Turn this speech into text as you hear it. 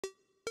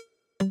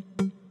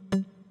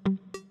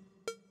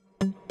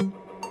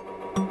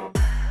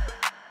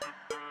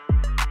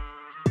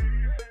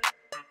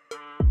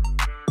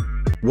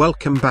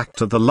Welcome back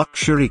to the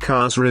Luxury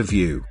Cars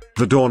Review.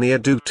 The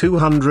Dornier Do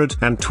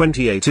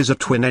 228 is a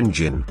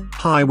twin-engine,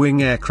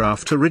 high-wing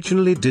aircraft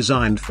originally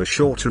designed for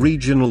short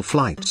regional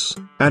flights,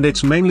 and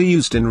it's mainly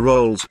used in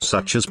roles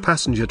such as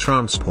passenger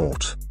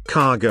transport,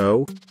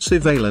 cargo,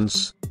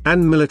 surveillance,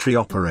 and military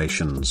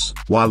operations.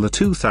 While the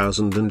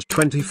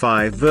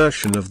 2025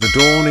 version of the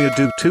Dornier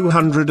Do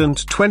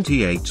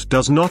 228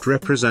 does not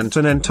represent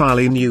an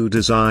entirely new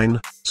design,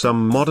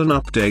 some modern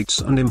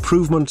updates and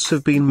improvements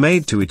have been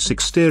made to its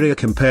exterior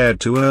compared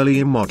to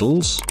earlier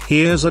models.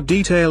 Here's a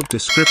detailed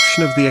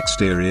description of the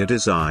exterior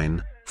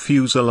design.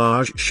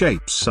 Fuselage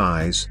shape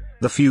size.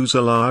 The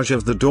fuselage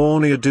of the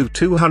Dornier Do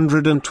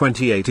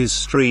 228 is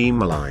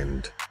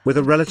streamlined, with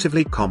a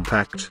relatively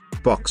compact,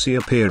 boxy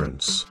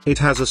appearance. It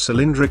has a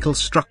cylindrical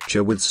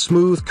structure with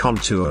smooth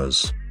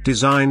contours,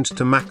 designed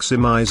to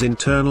maximize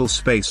internal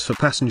space for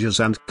passengers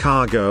and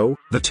cargo.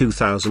 The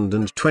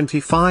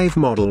 2025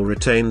 model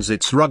retains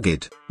its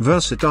rugged,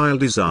 versatile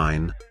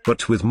design,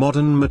 but with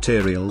modern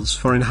materials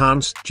for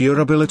enhanced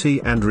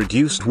durability and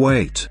reduced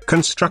weight.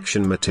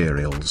 Construction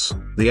materials.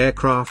 The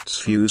aircraft's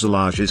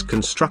fuselage is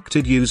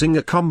constructed using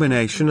a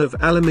combination of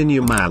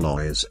aluminium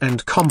alloys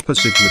and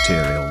composite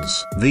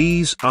materials.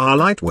 These are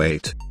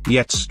lightweight,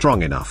 yet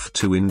strong enough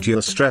to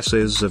endure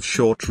stresses of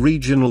short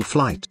regional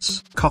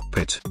flights.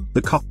 Cockpit.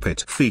 The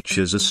cockpit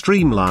features a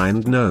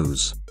streamlined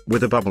nose,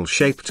 with a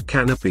bubble-shaped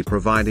canopy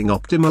providing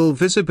optimal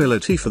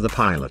visibility for the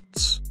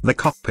pilots. The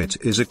cockpit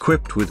is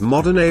equipped with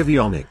modern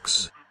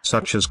avionics,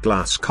 such as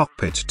glass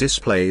cockpit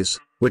displays,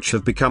 which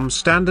have become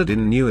standard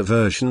in newer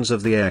versions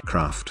of the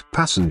aircraft.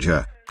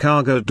 Passenger,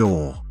 cargo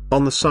door.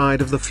 On the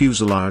side of the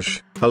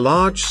fuselage, a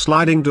large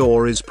sliding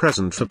door is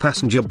present for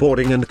passenger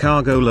boarding and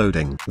cargo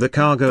loading. The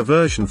cargo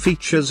version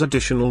features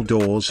additional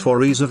doors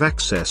for ease of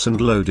access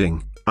and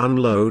loading,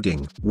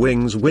 unloading.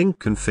 Wing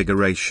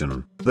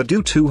configuration. The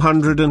Do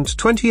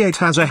 228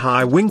 has a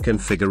high wing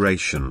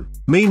configuration,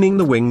 meaning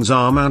the wings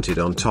are mounted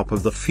on top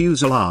of the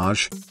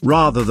fuselage,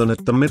 rather than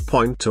at the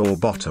midpoint or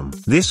bottom.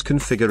 This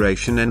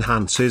configuration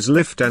enhances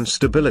lift and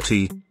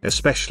stability,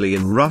 especially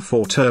in rough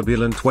or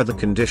turbulent weather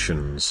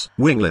conditions.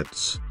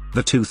 Winglets.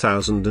 The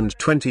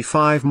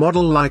 2025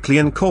 model likely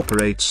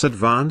incorporates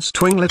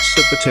advanced winglets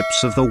at the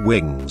tips of the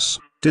wings,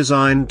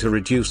 designed to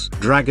reduce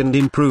drag and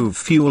improve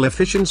fuel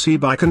efficiency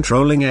by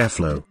controlling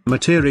airflow.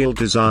 Material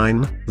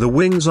design. The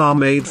wings are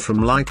made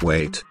from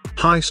lightweight,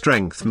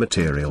 high-strength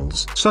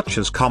materials such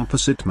as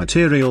composite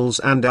materials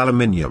and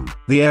aluminium.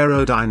 The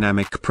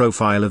aerodynamic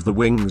profile of the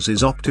wings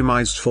is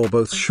optimized for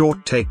both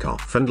short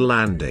takeoff and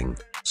landing,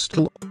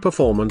 still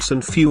performance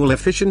and fuel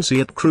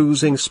efficiency at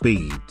cruising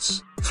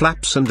speeds.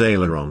 Flaps and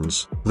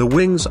ailerons. The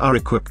wings are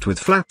equipped with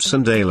flaps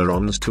and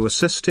ailerons to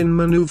assist in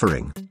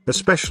maneuvering,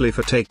 especially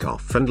for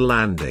takeoff and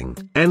landing.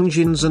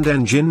 Engines and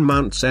engine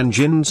mounts.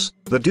 Engines.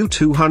 The Do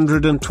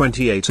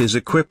 228 is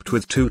equipped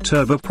with two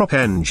turboprop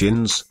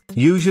engines,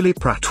 usually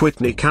Pratt &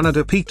 Whitney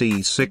Canada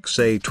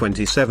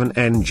PT6A27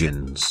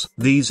 engines.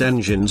 These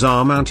engines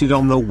are mounted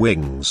on the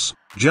wings,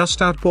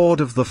 just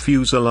outboard of the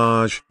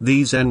fuselage.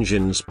 These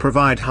engines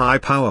provide high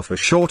power for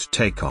short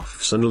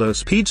takeoffs and low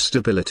speed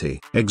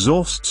stability.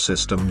 Exhaust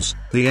systems.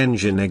 The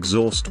engine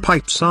exhaust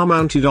pipes are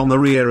mounted on the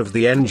rear of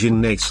the engine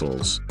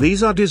nacelles.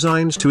 These are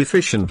designed to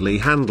efficiently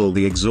handle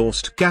the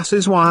exhaust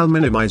gases while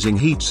minimizing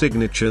heat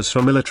signatures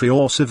for military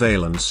or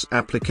surveillance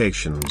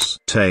applications.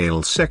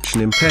 Tail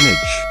section.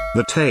 Empennage.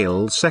 The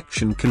tail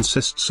section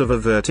consists of a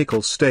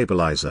vertical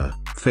stabilizer,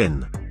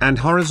 fin, and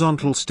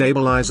horizontal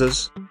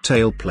stabilizers,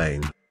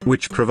 tailplane,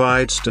 which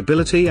provide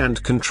stability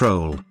and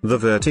control. The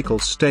vertical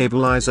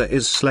stabilizer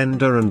is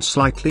slender and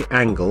slightly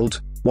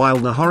angled, while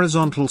the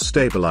horizontal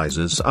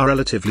stabilizers are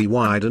relatively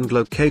wide and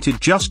located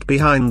just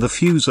behind the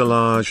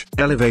fuselage.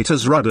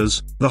 Elevators.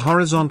 Rudders. The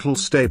horizontal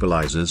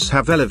stabilizers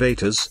have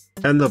elevators,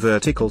 and the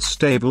vertical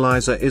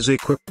stabilizer is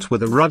equipped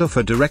with a rudder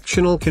for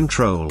directional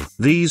control.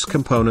 These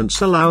components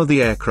allow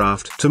the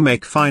aircraft to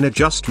make fine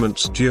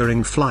adjustments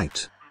during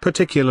flight,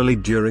 particularly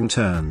during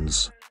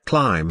turns,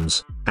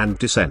 climbs, and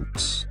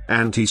descents.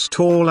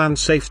 Anti-stall and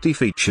safety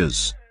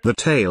features. The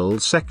tail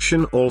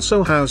section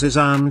also houses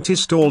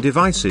anti-stall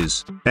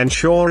devices,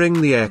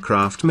 ensuring the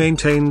aircraft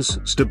maintains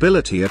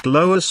stability at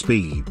lower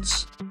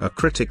speeds, a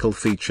critical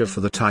feature for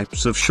the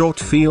types of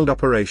short-field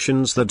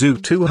operations the Do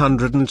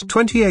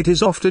 228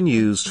 is often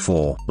used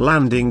for.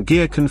 Landing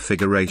gear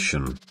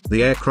configuration.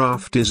 The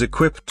aircraft is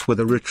equipped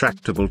with a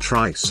retractable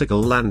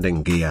tricycle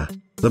landing gear.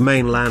 The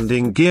main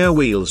landing gear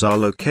wheels are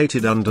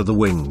located under the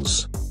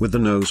wings, with the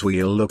nose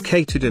wheel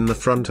located in the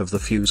front of the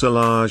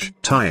fuselage.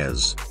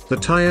 Tires. The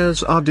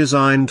tires are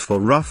designed for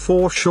rough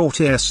or short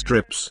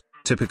airstrips,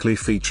 typically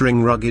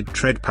featuring rugged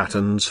tread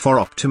patterns for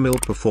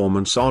optimal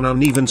performance on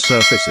uneven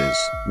surfaces.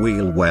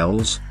 Wheel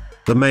wells.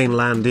 The main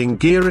landing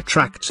gear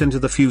retracts into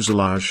the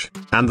fuselage,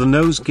 and the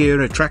nose gear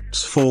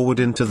retracts forward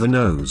into the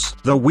nose.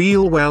 The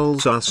wheel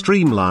wells are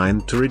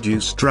streamlined to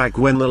reduce drag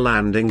when the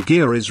landing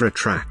gear is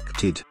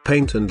retracted.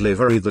 Paint and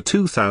livery. The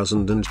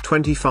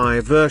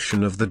 2025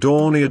 version of the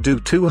Dornier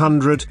Do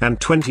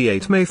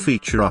 228 may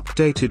feature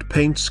updated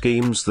paint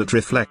schemes that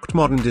reflect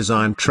modern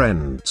design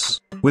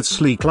trends. with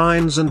sleek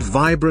lines and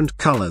vibrant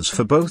colors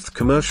for both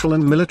commercial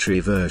and military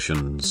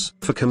versions.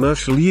 For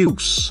commercial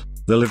use,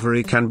 the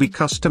livery can be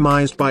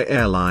customized by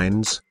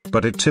airlines,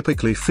 but it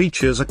typically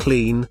features a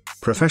clean,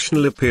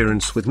 professional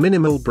appearance with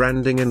minimal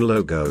branding and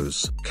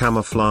logos.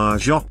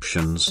 Camouflage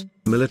options.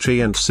 Military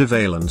and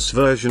surveillance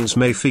versions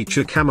may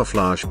feature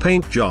camouflage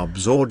paint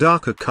jobs or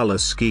darker color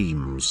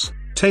schemes,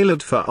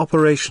 tailored for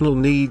operational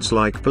needs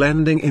like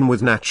blending in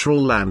with natural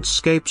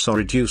landscapes or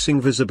reducing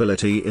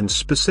visibility in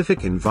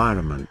specific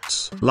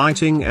environments.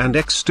 Lighting and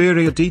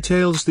exterior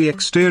details. The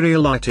exterior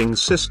lighting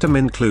system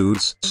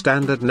includes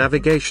standard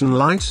navigation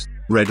light,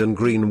 red and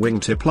green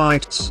wingtip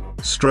lights,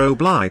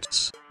 strobe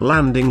lights,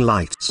 landing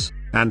lights,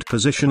 and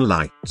position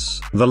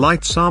lights. The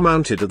lights are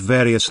mounted at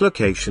various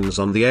locations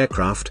on the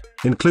aircraft,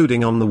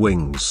 including on the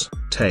wings,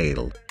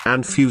 tail,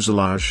 and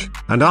fuselage,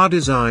 and are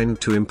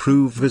designed to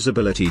improve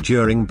visibility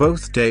during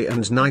both day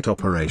and night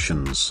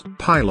operations.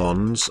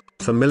 Pylons.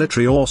 For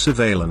military or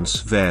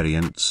surveillance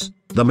variants,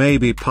 there may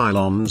be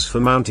pylons for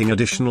mounting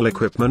additional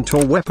equipment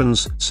or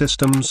weapons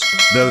systems,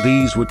 though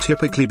these would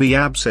typically be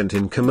absent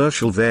in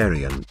commercial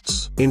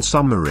variants. In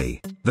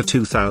summary, the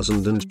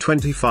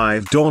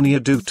 2025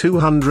 Dornier Do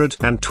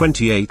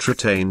 228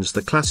 retains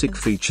the classic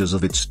features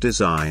of its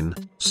design,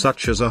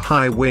 such as a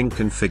high wing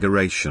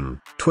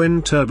configuration,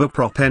 twin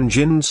turboprop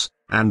engines,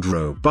 and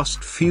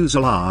robust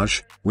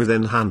fuselage, with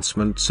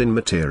enhancements in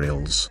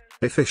materials,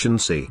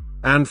 efficiency,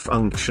 and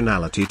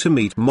functionality to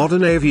meet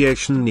modern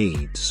aviation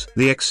needs.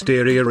 The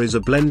exterior is a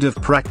blend of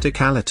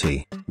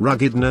practicality,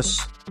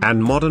 ruggedness,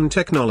 and modern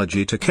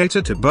technology to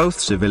cater to both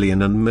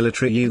civilian and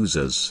military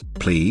users.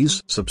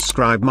 Please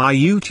subscribe my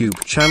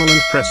YouTube channel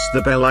and press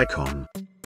the bell icon.